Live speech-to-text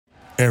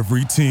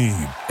Every team,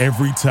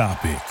 every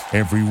topic,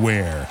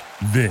 everywhere.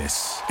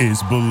 This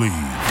is Believe.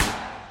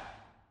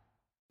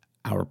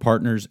 Our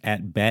partners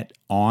at Bet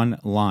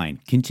Online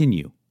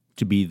continue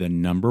to be the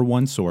number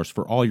one source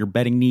for all your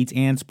betting needs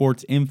and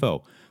sports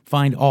info.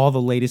 Find all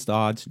the latest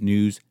odds,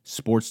 news,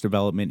 sports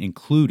development,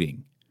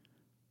 including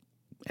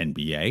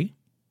NBA,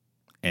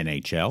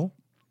 NHL,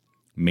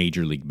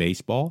 Major League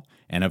Baseball,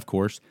 and of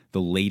course,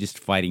 the latest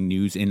fighting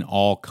news in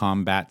all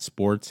combat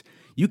sports.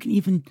 You can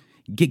even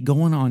get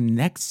going on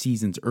next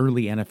season's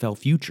early NFL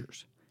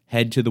futures.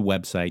 Head to the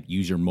website,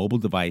 use your mobile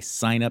device,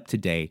 sign up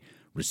today,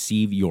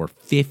 receive your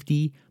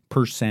 50%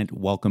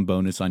 welcome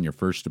bonus on your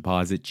first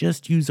deposit.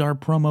 Just use our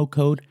promo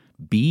code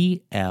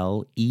BLEAV.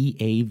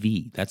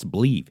 That's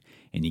Believe,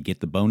 and you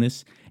get the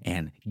bonus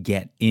and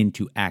get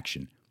into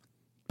action.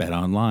 Bet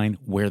Online,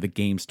 where the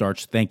game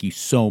starts. Thank you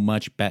so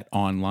much, Bet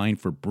Online,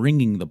 for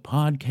bringing the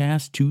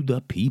podcast to the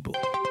people.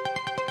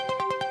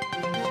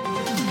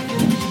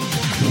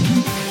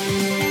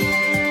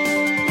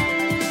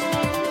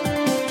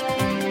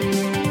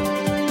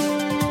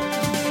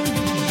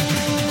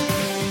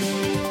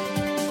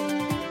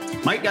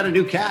 Mike got a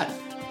new cat.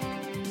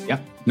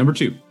 Yep, number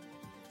 2.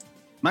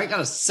 Mike got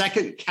a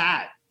second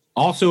cat.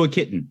 Also a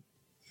kitten.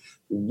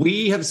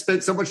 We have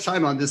spent so much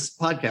time on this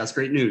podcast,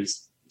 Great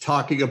News,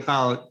 talking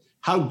about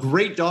how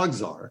great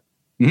dogs are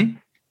and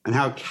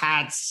how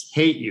cats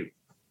hate you.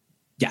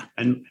 Yeah.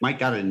 And Mike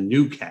got a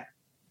new cat.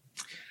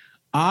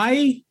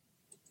 I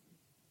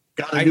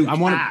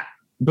want to,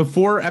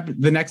 before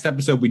the next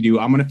episode we do,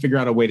 I'm going to figure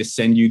out a way to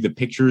send you the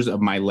pictures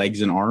of my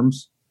legs and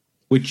arms,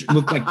 which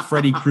look like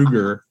Freddy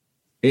Krueger.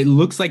 It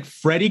looks like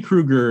Freddy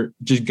Krueger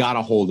just got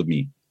a hold of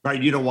me.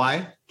 Right. You know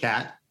why?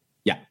 Cat.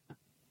 Yeah.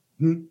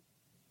 You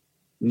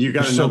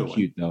got they're another so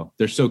cute, though.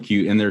 They're so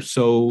cute and they're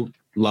so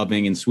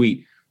loving and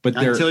sweet. But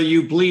until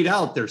you bleed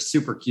out, they're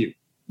super cute.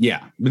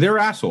 Yeah, but they're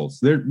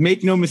assholes.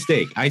 Make no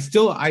mistake. I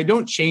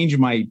don't change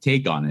my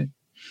take on it.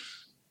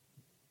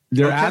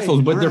 They're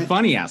assholes, but they're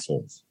funny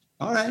assholes.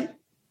 All right.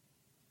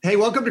 Hey,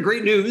 welcome to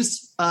Great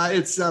News.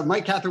 It's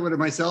Mike Catherwood and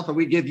myself, and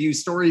we give you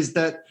stories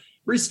that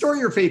restore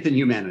your faith in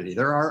humanity.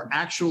 There are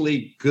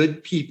actually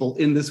good people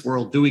in this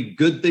world doing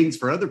good things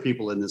for other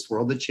people in this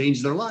world that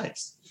change their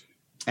lives.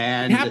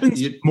 And it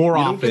happens more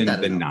often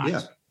than not.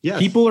 Yeah. Yes.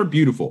 People are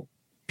beautiful.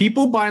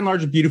 People, by and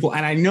large, are beautiful.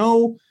 And I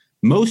know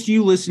most of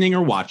you listening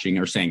or watching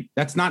are saying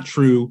that's not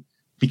true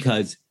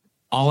because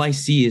all I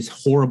see is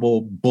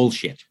horrible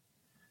bullshit.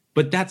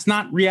 But that's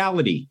not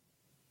reality.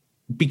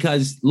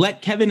 Because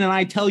let Kevin and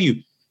I tell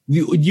you,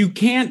 you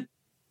can't.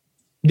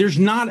 There's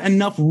not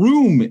enough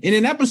room in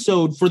an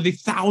episode for the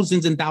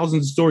thousands and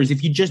thousands of stories.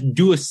 If you just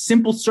do a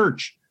simple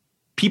search,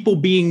 people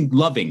being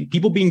loving,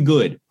 people being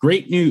good,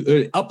 great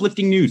news,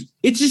 uplifting news,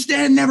 it's just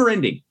never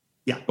ending.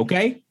 Yeah.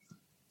 Okay.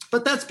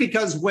 But that's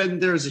because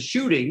when there's a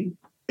shooting,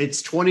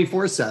 it's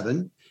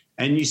 24/7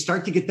 and you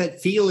start to get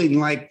that feeling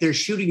like there's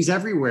shootings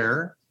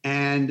everywhere.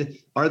 And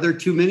are there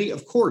too many?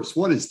 Of course,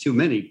 one is too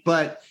many,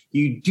 but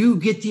you do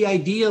get the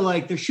idea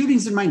like there's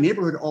shootings in my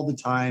neighborhood all the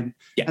time.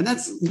 Yeah. And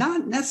that's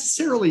not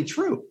necessarily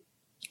true.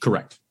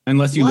 Correct.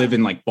 Unless you live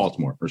in like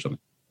Baltimore or something.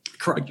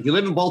 Correct. If you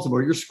live in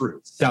Baltimore, you're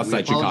screwed.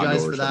 Southside Chicago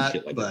for that,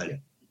 shit like but that.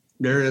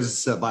 there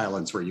is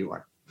violence where you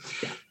are.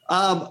 Yeah.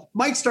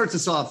 Mike starts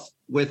us off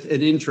with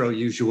an intro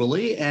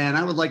usually, and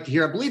I would like to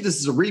hear, I believe this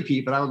is a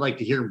repeat, but I would like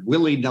to hear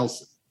Willie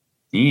Nelson.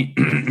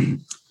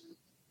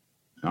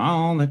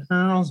 All the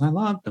girls I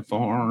love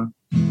before.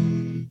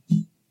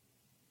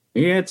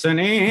 It's an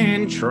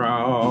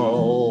intro.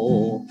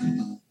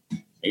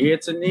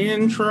 It's an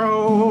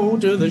intro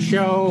to the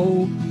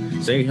show.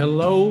 Say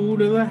hello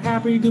to the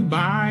happy,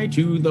 goodbye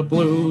to the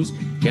blues.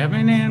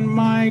 Kevin and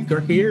Mike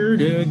are here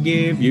to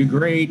give you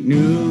great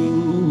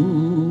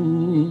news.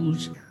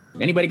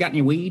 Anybody got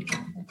any weed?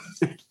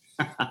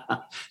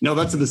 No,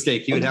 that's a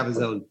mistake. He would have his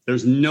own.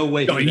 There's no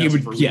way. No,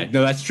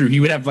 that's true. He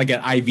would have like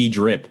an IV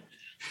drip.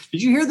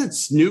 Did you hear that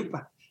Snoop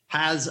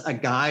has a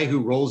guy who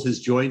rolls his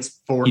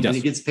joints for him and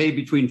he gets paid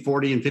between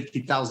 $40,000 and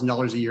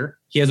 $50,000 a year?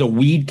 He has a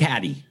weed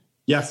caddy.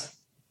 Yes.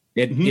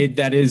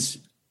 There's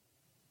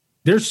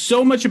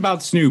so much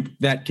about Snoop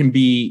that can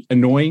be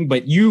annoying,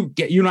 but you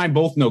and I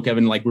both know,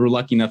 Kevin, like we were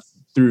lucky enough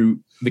through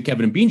the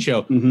Kevin and Bean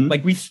show.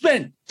 Like we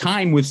spent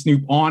time with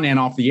Snoop on and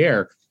off the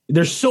air.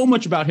 There's so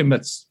much about him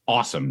that's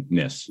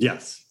awesomeness.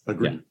 Yes.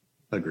 Agreed.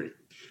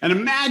 And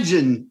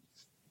imagine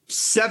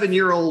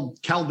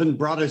 7-year-old Calvin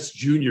Broadus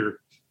Jr.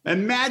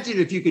 Imagine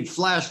if you could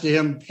flash to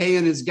him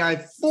paying his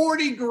guy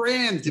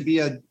 $40,000 to be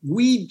a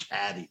weed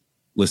caddy.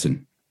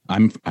 Listen,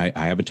 I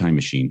have a time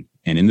machine,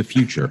 and in the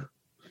future,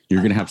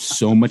 you're going to have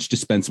so much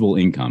dispensable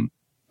income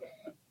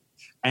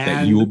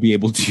that you will be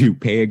able to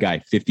pay a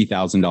guy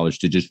 $50,000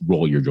 to just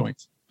roll your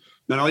joints.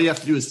 Then all you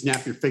have to do is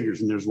snap your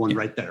fingers, and there's one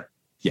right there.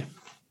 Yeah.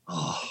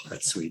 Oh,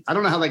 that's sweet. I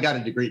don't know how they got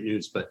into great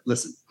news, but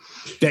listen.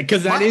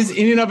 Because that is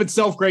in and of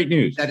itself great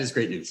news. That is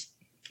great news.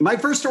 My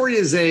first story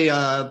is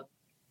a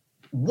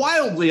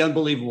wildly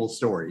unbelievable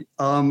story.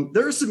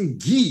 There are some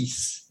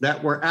geese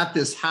that were at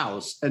this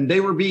house, and they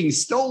were being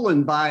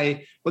stolen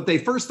by what they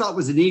first thought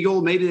was an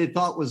eagle. Maybe they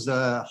thought was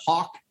a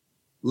hawk.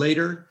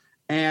 later,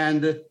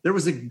 and there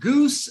was a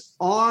goose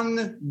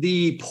on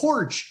the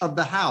porch of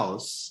the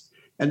house.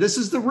 And this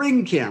is the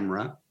Ring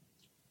camera.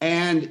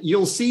 And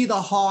you'll see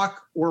the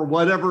hawk or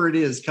whatever it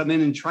is come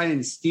in and try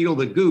and steal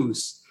the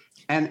goose.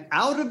 And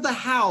out of the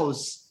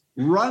house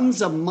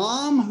runs a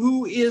mom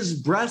who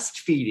is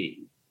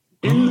breastfeeding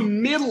in the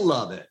middle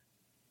of it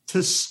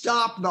to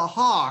stop the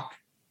hawk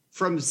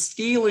from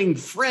stealing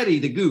Freddie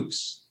the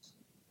goose.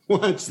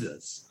 Watch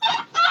this.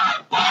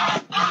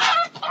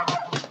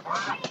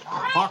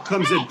 Hawk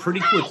comes in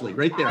pretty quickly,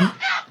 right there.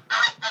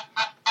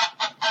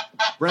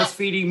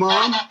 Breastfeeding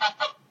mom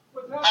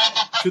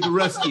to the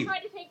rescue.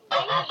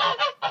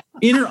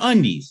 In her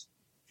undies.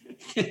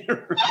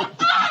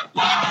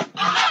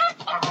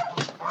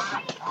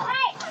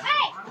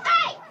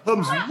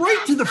 Comes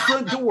right to the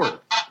front door.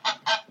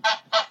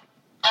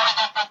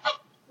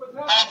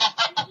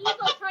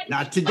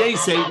 Not today,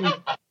 Satan.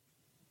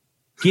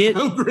 Get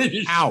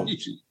out.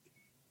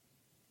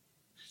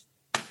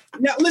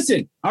 Now,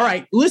 listen. All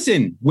right.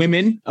 Listen,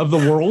 women of the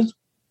world.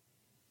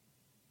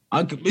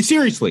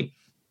 Seriously.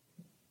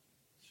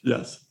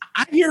 Yes.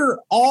 I hear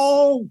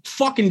all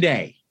fucking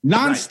day,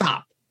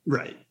 nonstop.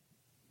 Right.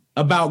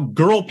 About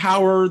girl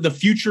power. The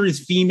future is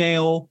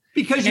female.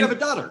 Because you have a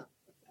daughter.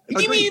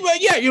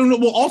 Yeah,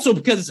 well, also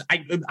because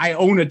I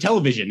own a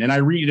television and I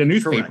read a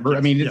newspaper. Correct.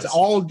 I mean, it's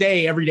all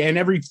day, every day, and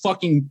every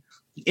fucking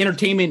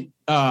entertainment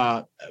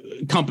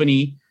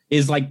company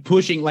is like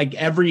pushing, like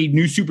every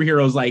new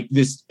superhero is like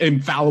this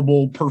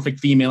infallible, perfect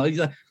female.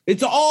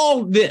 It's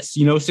all this,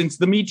 since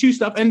the Me Too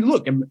stuff. And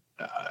look,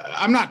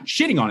 I'm not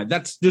shitting on it.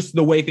 That's just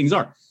the way things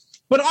are.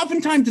 But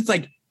oftentimes it's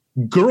like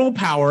girl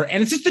power,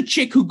 and it's just a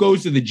chick who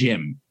goes to the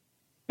gym.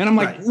 And I'm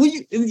like,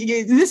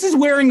 this is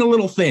wearing a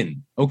little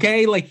thin,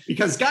 okay? Like,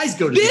 because guys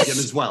go to the gym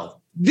as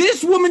well.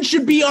 This woman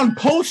should be on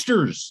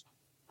posters.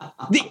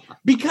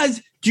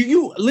 Because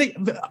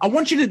I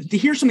want you to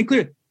hear something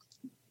clear.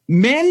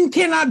 Men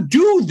cannot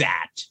do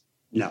that.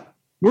 No.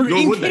 We're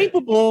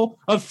incapable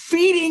of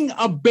feeding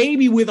a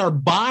baby with our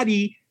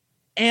body.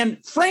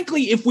 And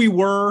frankly, if we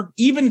were,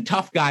 even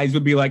tough guys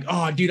would be like,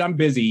 oh, dude, I'm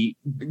busy.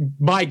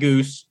 Bye,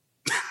 goose.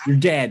 You're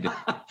dead.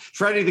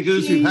 Freddie the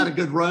goose, who had a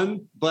good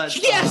run, but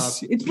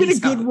yes, it's been a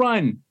good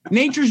run.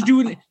 Nature's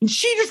doing it, and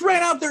she just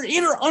ran out there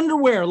in her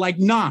underwear, like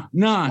nah.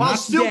 While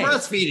still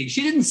breastfeeding,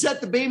 she didn't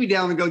set the baby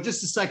down and go,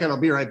 "Just a second, I'll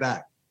be right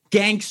back."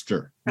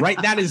 Gangster,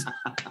 right? That is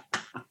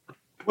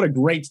what a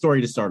great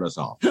story to start us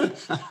off.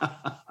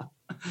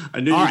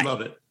 I knew you'd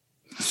love it.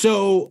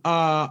 So,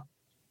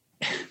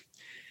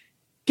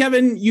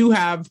 Kevin, you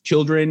have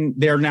children.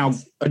 They're now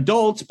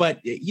adults,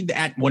 but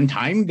at one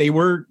time they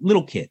were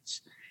little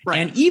kids. Right.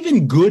 And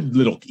even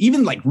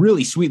like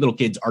really sweet little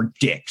kids are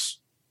dicks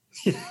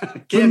for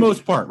the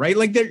most part, right?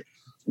 Like they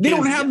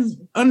don't have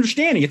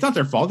understanding. It's not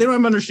their fault. They don't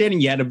have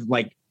understanding yet of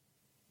like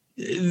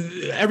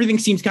everything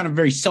seems kind of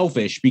very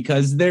selfish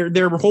because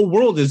their whole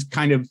world is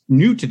kind of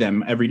new to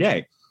them every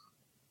day.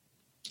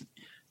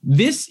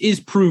 This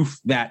is proof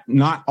that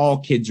not all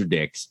kids are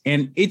dicks.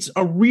 And it's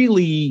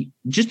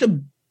just a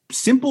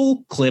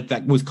simple clip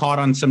that was caught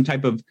on some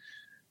type of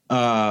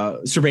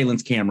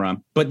surveillance camera.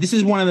 But this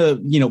is one of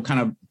the, kind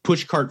of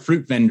push cart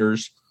fruit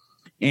vendors,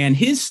 and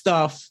his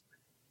stuff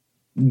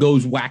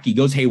goes wacky,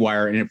 goes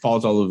haywire, and it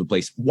falls all over the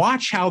place.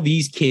 Watch how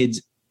these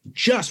kids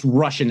just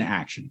rush into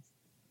action.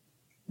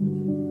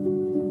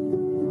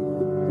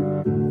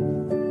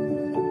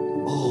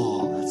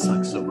 Oh, that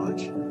sucks so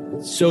much.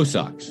 So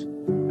sucks.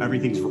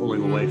 Everything's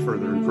rolling away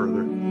further and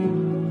further.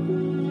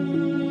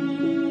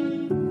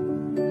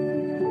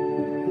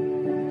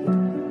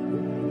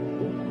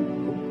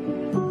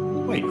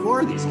 Wait, who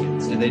are these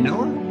kids? Do they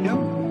know her?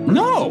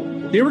 No,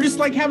 they were just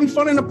like having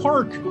fun in a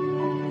park.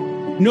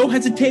 No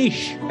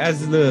hesitation,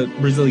 as the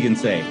Brazilians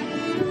say.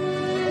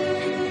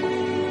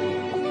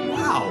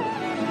 Wow.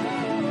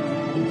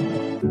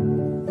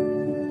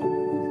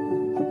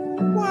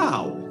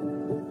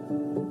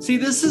 See,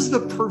 this is the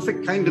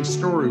perfect kind of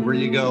story where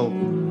you go,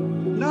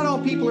 not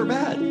all people are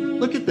bad.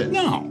 Look at this.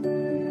 No.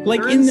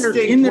 Like their in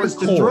their was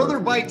core. To throw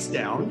their bikes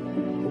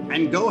down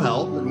and go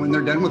help. And when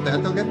they're done with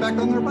that, they'll get back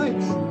on their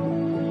bikes.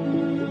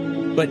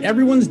 But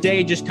everyone's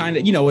day just kind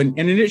of,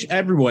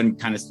 everyone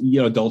kind of,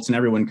 adults and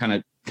everyone kind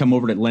of come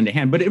over to lend a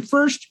hand. But at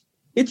first,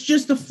 it's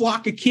just a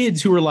flock of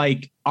kids who are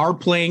like, our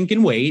plane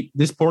can wait.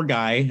 This poor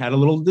guy had a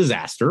little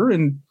disaster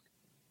and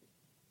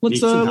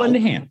let's lend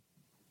a hand.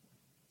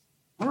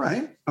 All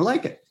right. I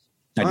like it.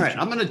 All right.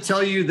 I'm going to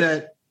tell you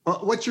that.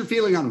 What's your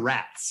feeling on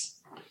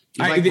rats?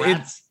 You like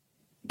rats?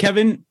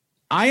 Kevin,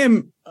 I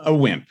am a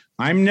wimp.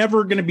 I'm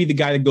never going to be the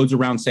guy that goes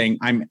around saying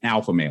I'm an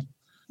alpha male.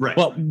 Right.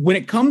 But when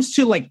it comes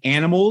to like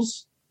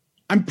animals,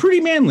 I'm pretty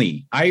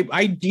manly.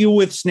 I deal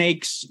with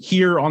snakes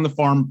here on the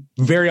farm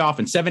very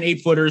often,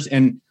 7-8 footers.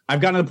 And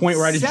I've gotten to the point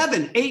where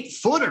 7-8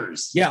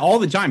 footers. Yeah, all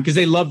the time. Because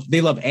they love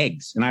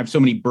eggs. And I have so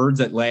many birds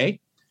that lay.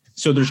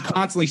 So there's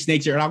constantly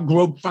snakes there. And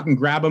I'll fucking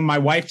grab them. My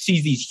wife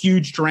sees these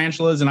huge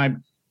tarantulas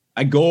and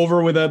I go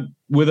over with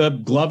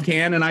a gloved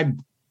hand and I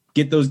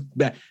get those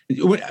back.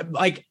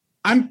 Like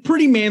I'm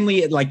pretty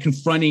manly at like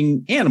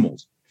confronting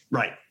animals.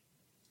 Right.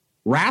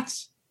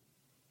 Rats,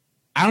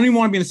 I don't even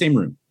want to be in the same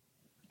room.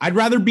 I'd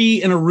rather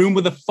be in a room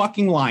with a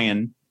fucking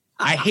lion.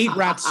 I hate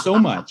rats so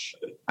much.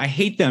 I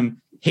hate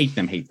them, hate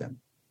them, hate them.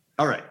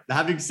 All right.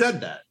 Having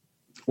said that,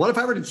 what if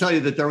I were to tell you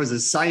that there was a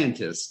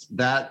scientist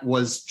that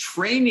was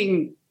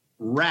training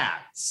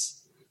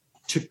rats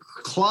to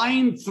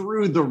climb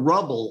through the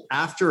rubble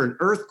after an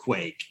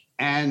earthquake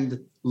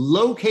and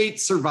locate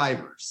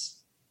survivors?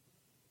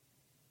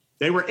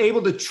 They were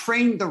able to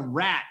train the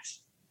rat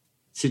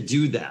to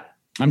do that.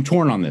 I'm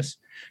torn on this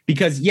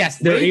because, yes,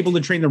 they're able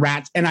to train the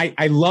rats. And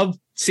I love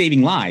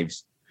saving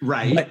lives.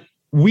 Right. But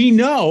we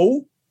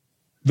know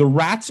the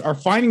rats are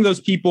finding those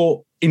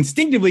people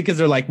instinctively because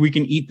they're like, we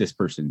can eat this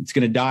person. It's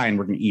going to die and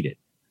we're going to eat it.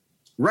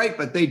 Right.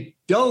 But they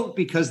don't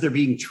because they're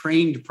being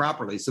trained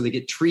properly. So they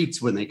get treats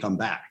when they come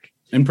back.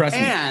 Impressive.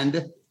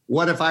 And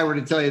what if I were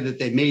to tell you that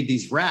they made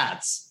these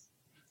rats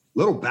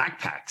little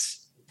backpacks?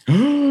 All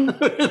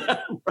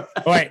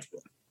right.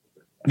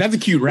 That's a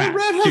cute rat. The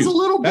rat has a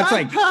little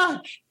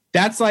backpack.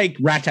 That's like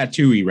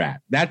Ratatouille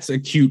rat. That's a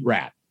cute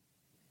rat.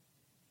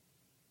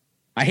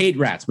 I hate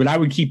rats, but I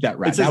would keep that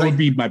rat. That would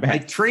be my pet. I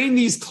train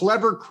these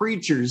clever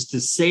creatures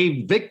to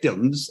save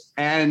victims,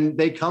 and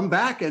they come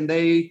back and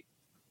they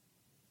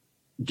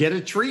get a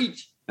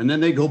treat, and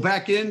then they go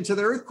back into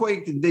the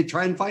earthquake and they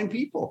try and find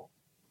people,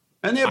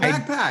 and they have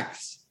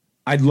backpacks.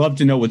 I'd love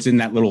to know what's in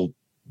that little,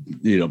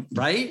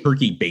 right?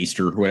 Turkey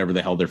baster or whatever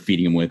the hell they're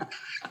feeding them with.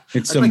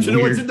 It's I'd like to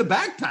know what's in the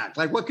backpack.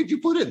 Like, what could you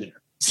put in there?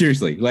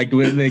 Seriously, like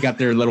when they got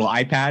their little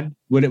iPad.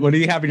 What do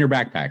you have in your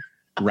backpack?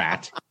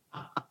 Rat.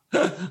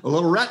 A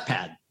little rat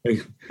pad.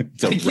 I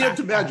can't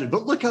imagine,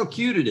 but look how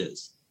cute it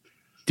is.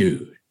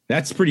 Dude,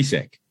 that's pretty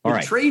sick. All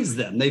right. Trains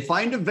them. They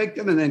find a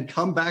victim and then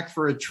come back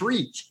for a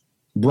treat.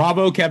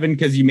 Bravo, Kevin,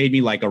 because you made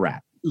me like a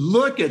rat.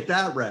 Look at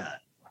that rat.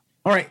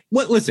 All right.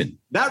 Listen.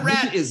 That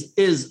rat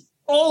is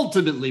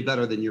ultimately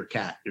better than your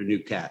cat, your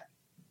new cat.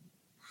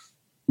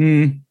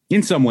 In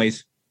some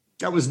ways.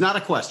 That was not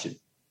a question.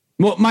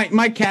 Well,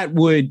 my cat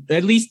would,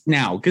 at least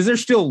now, because they're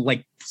still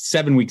like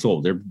 7 weeks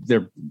old. Their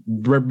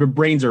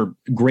brains are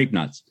grape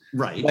nuts.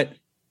 Right. But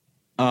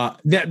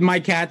that my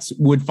cats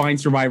would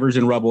find survivors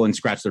in rubble and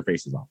scratch their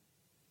faces off.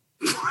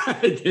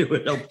 They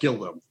would help kill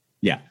them.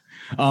 Yeah.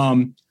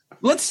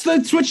 Let's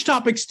switch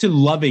topics to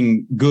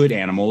loving good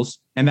animals,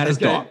 and that is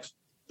dogs.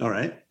 All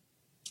right.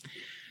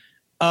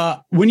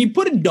 When you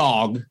put a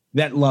dog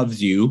that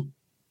loves you,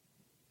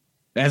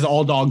 as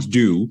all dogs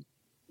do,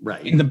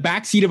 right, in the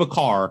backseat of a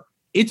car,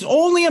 it's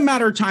only a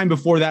matter of time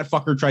before that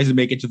fucker tries to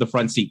make it to the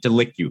front seat to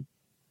lick you.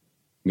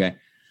 Okay.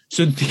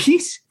 So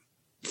these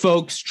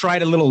folks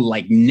tried a little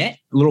net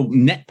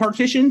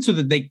partition so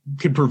that they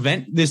could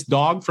prevent this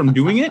dog from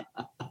doing it.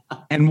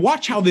 And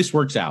watch how this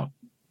works out.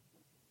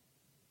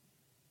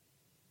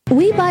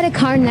 We bought a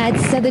car net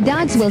so the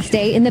dogs will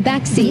stay in the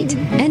back seat,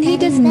 and he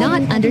does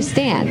not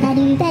understand. Oh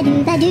my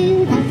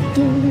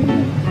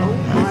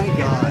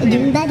God.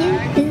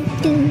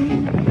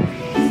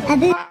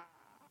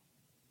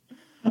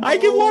 I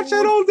can watch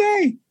that all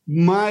day.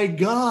 My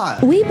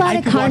God. We bought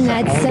a car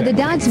net so the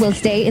dogs will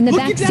stay in the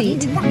back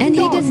seat, and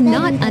he does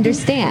not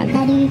understand.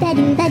 Of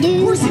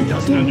course he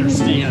doesn't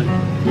understand.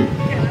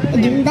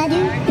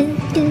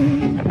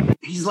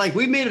 He's like,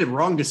 we made a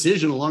wrong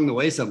decision along the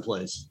way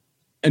someplace.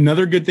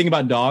 Another good thing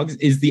about dogs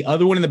is the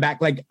other one in the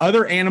back, like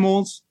other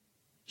animals,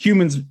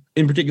 humans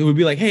in particular, would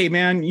be like, hey,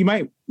 man, you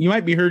might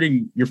be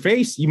hurting your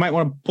face. You might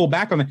want to pull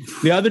back on that.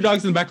 The other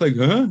dogs in the back like,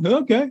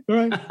 okay, all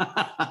right.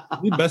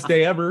 The best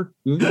day ever.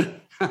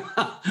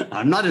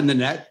 I'm not in the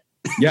net.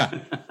 Yeah.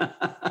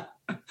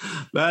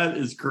 That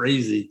is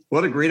crazy.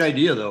 What a great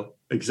idea, though.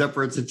 Except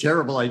for it's a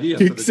terrible idea.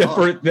 Except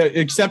for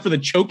the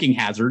choking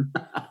hazard.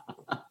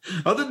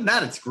 Other than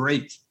that, it's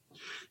great.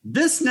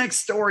 This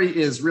next story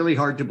is really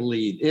hard to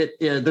believe.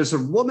 There's a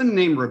woman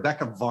named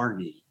Rebecca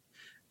Varney,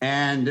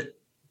 and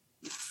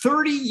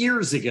 30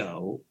 years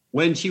ago,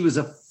 when she was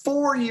a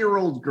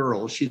 4-year-old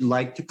girl, she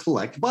liked to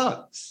collect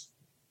bugs.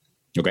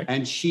 Okay.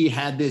 And she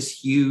had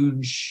this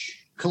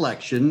huge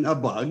collection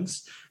of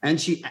bugs, and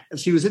she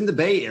was in the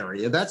Bay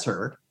Area. That's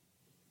her.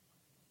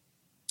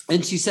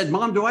 And she said,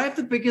 Mom, do I have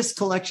the biggest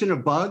collection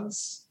of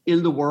bugs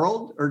in the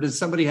world, or does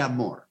somebody have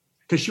more?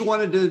 Because she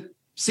wanted to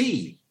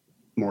see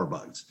more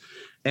bugs.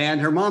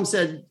 And her mom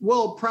said,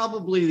 well,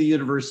 probably the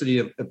University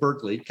of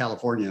Berkeley,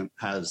 California,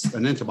 has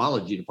an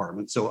entomology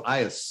department. So I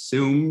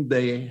assume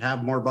they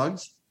have more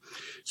bugs.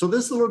 So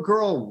this little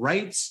girl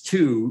writes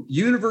to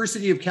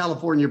University of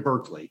California,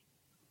 Berkeley.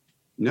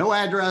 No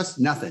address,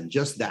 nothing,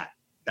 just that.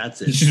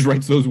 That's it. She just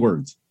writes those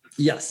words.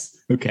 Yes.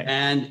 Okay.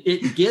 And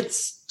it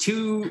gets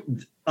to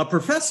a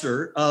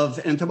professor of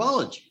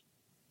entomology,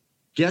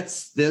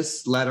 gets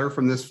this letter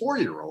from this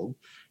 4-year-old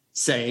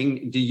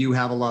saying, do you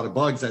have a lot of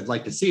bugs? I'd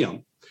like to see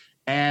them.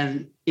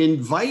 And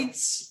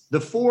invites the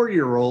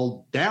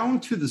 4-year-old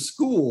down to the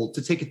school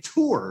to take a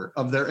tour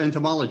of their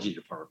entomology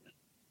department.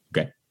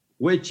 Okay.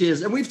 Which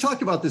is, and we've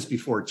talked about this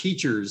before,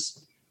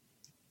 teachers,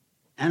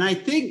 and I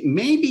think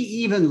maybe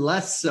even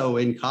less so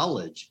in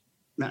college.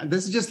 Now,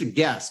 this is just a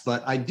guess,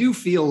 but I do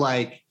feel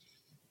like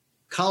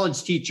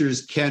college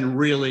teachers can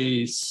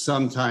really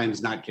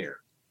sometimes not care.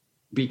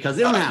 because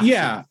they don't have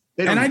yeah.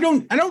 to. And I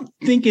don't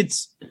think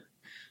it's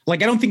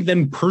like, I don't think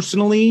them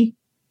personally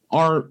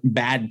are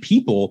bad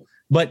people,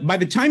 but by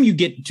the time you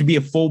get to be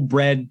a full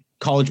bred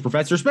college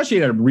professor,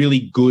 especially at a really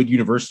good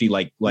university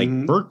like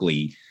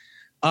Berkeley,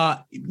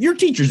 your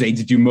teacher's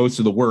aides do most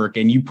of the work,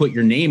 and you put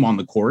your name on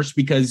the course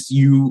because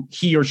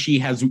he or she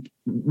has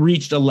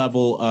reached a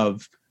level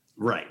of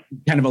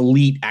kind of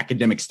elite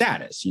academic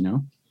status,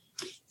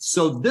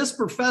 So this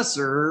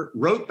professor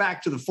wrote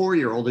back to the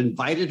 4-year-old,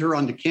 invited her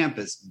onto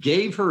campus,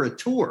 gave her a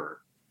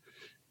tour,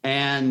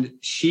 and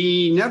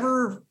she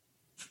never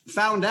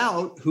found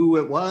out who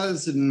it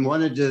was and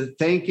wanted to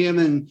thank him.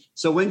 And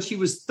so when she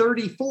was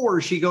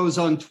 34, she goes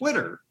on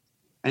Twitter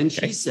and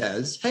she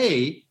says,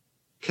 hey,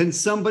 can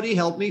somebody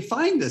help me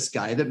find this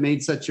guy that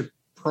made such a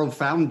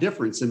profound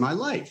difference in my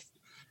life?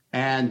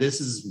 And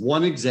this is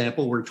one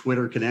example where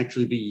Twitter can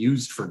actually be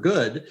used for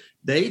good.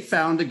 They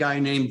found a guy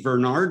named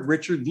Bernard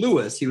Richard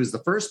Lewis. He was the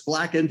first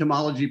Black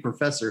entomology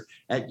professor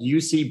at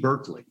UC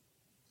Berkeley.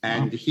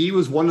 And he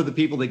was one of the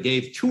people that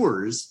gave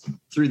tours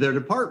through their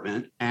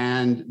department.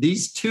 And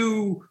these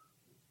two,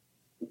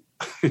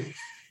 I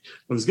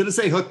was going to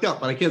say hooked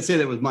up, but I can't say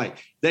that with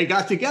Mike. They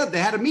got together,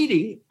 they had a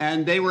meeting,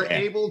 and they were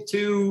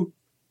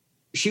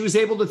she was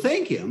able to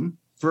thank him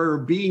for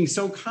being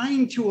so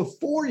kind to a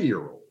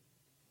 4-year-old.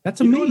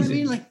 That's amazing. You know what I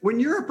mean? Like when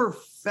you're a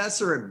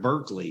professor at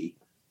Berkeley,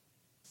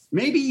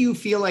 maybe you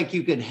feel like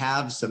you could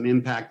have some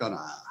impact on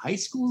a high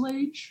school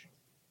age.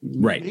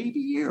 Right.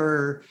 Maybe,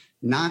 or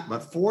not,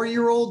 but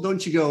 4-year-old,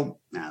 don't you go,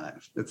 nah,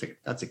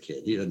 that's a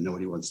kid. He doesn't know what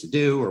he wants to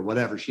do or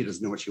whatever. She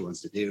doesn't know what she wants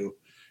to do.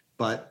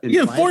 But a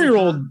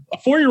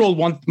 4-year-old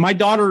wants, my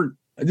daughter,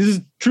 this is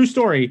a true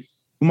story.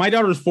 When my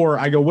daughter was 4,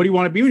 I go, what do you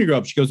want to be when you grow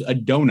up? She goes, a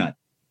donut.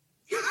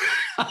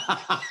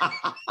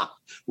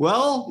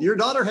 Well, your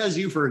daughter has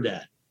you for a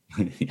dad.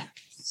 Yeah.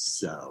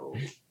 So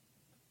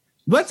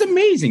that's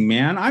amazing,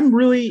 man. I'm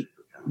really,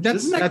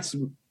 that's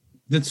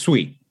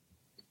sweet.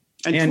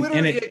 And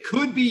Twitter, it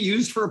could be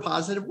used for a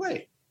positive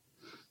way.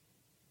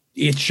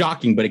 It's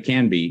shocking, but it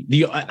can be.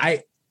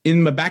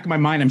 In the back of my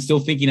mind, I'm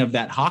still thinking of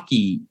that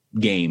hockey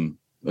game,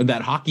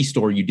 that hockey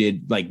story you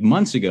did like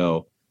months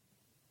ago.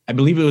 I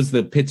believe it was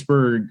the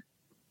Pittsburgh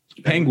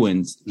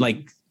Penguins.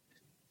 Like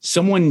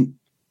someone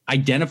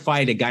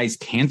identified a guy's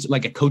cancer,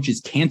 like a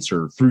coach's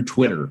cancer through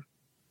Twitter. Yep.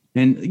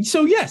 And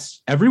so,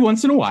 yes, every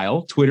once in a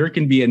while, Twitter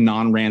can be a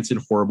non-rancid,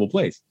 horrible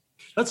place.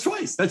 That's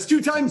twice. That's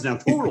 2 times now.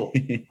 Total.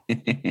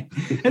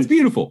 That's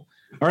beautiful.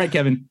 All right,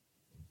 Kevin.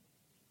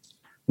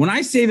 When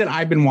I say that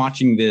I've been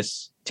watching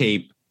this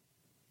tape,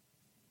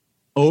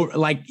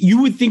 like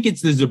you would think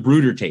it's the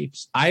Zapruder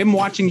tapes. I am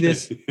watching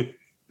this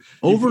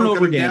over and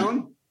over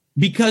again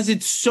because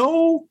it's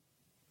so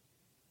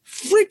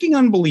freaking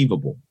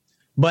unbelievable.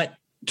 But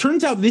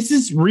turns out this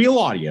is real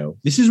audio.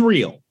 This is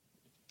real.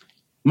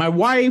 My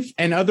wife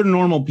and other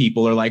normal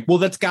people are like, well,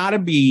 that's got to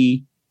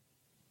be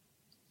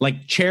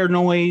like chair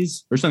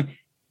noise or something.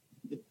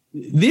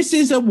 This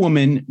is a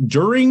woman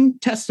during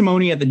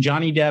testimony at the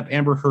Johnny Depp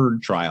Amber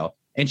Heard trial,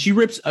 and she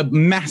rips a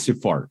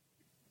massive fart.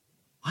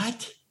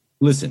 What?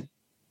 Listen.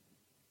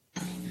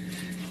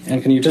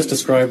 And can you just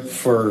describe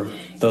for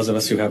those of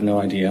us who have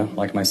no idea,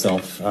 like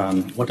myself,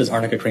 what does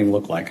arnica cream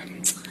look like?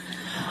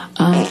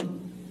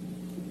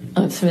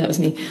 Oh, sorry, that was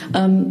me.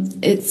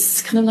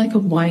 It's kind of like a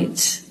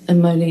white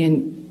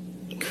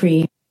emollient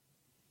cream.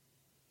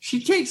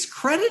 She takes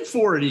credit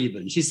for it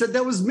even. She said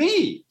that was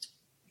me.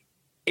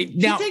 She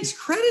takes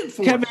credit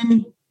for Kevin, it.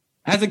 Kevin,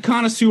 as a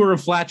connoisseur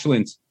of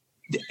flatulence,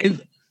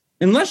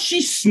 unless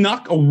she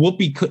snuck a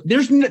whoopee,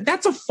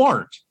 that's a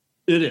fart.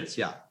 It is,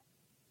 yeah.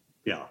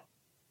 Yeah.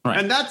 Right.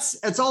 And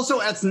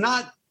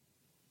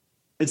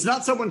it's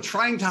not someone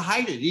trying to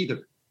hide it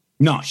either.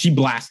 No, she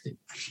blasted.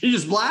 She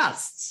just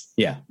blasts.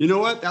 Yeah. You know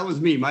what? That was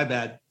me. My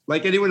bad.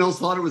 Like anyone else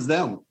thought it was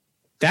them.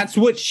 That's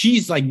what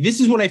she's like. This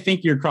is what I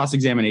think your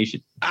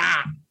cross-examination.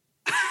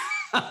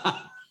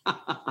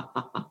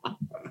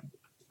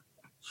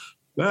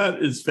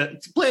 That is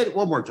play it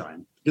one more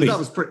time.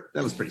 Because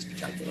that was pretty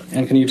spectacular.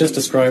 And can you just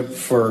describe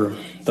for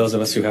those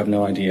of us who have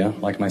no idea,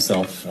 like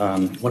myself,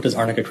 what does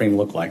arnica cream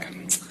look like?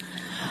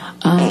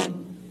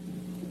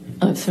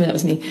 Oh, sorry, that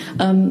was me.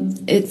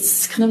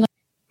 It's kind of like...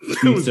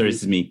 Sorry,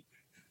 it's me.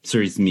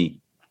 Sorry, it's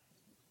me.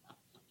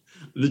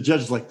 The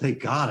judge is like, thank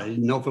God, I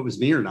didn't know if it was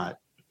me or not.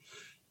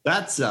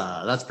 That's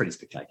pretty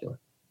spectacular.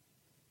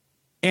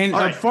 And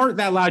a fart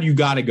that loud, you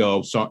got to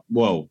go. So,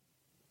 whoa.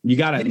 You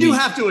got to. You do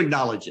have to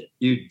acknowledge it.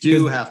 You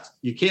do have to.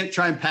 You can't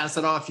try and pass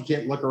it off. You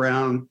can't look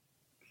around.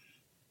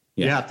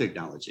 Yeah. You have to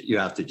acknowledge it. You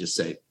have to just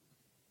say,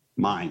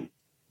 mine.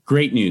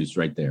 Great news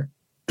right there.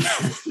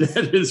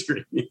 That is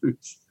great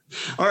news.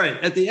 All right.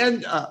 At the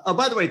end,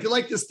 by the way, if you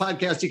like this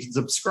podcast, you can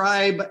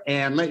subscribe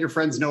and let your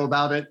friends know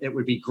about it. It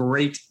would be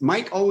great.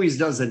 Mike always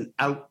does an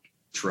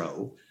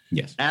outro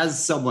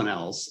as someone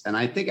else. And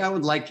I think I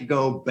would like to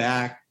go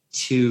back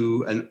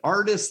to an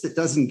artist that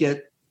doesn't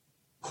get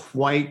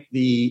quite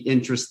the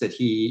interest that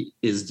he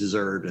is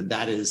deserved. And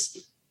that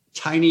is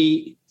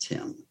Tiny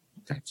Tim.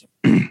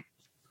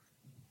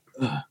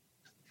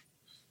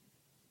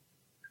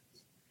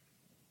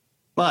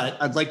 but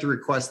I'd like to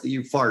request that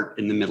you fart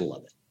in the middle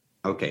of it.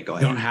 Okay, go I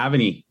ahead. don't have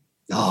any.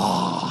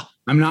 Oh,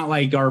 I'm not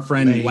like our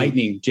friend Lame.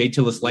 Lightning, Jay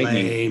Tillis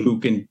Lightning, Lame. who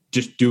can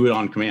just do it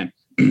on command.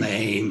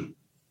 lame.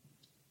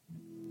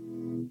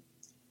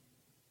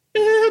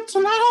 It's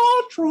an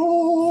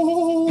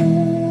outro.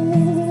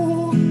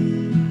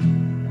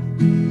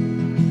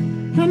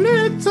 And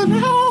it's an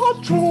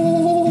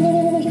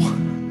outro.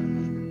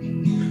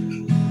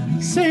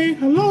 Say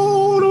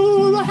hello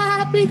to the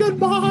happy,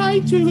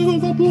 goodbye to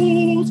the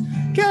blues.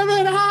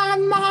 Kevin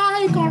and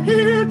Mike are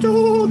here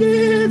to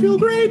give you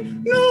great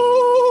news.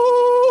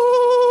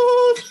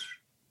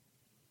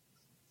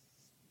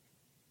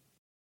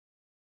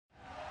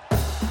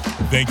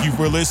 Thank you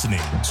for listening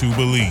to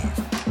Believe.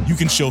 You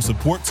can show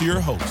support to your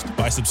host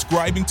by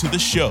subscribing to the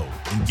show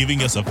and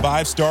giving us a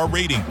 5-star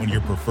rating on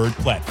your preferred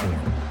platform.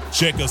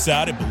 Check us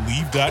out at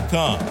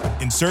Believe.com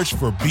and search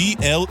for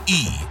BLEAV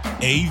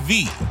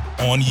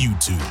on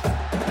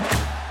YouTube.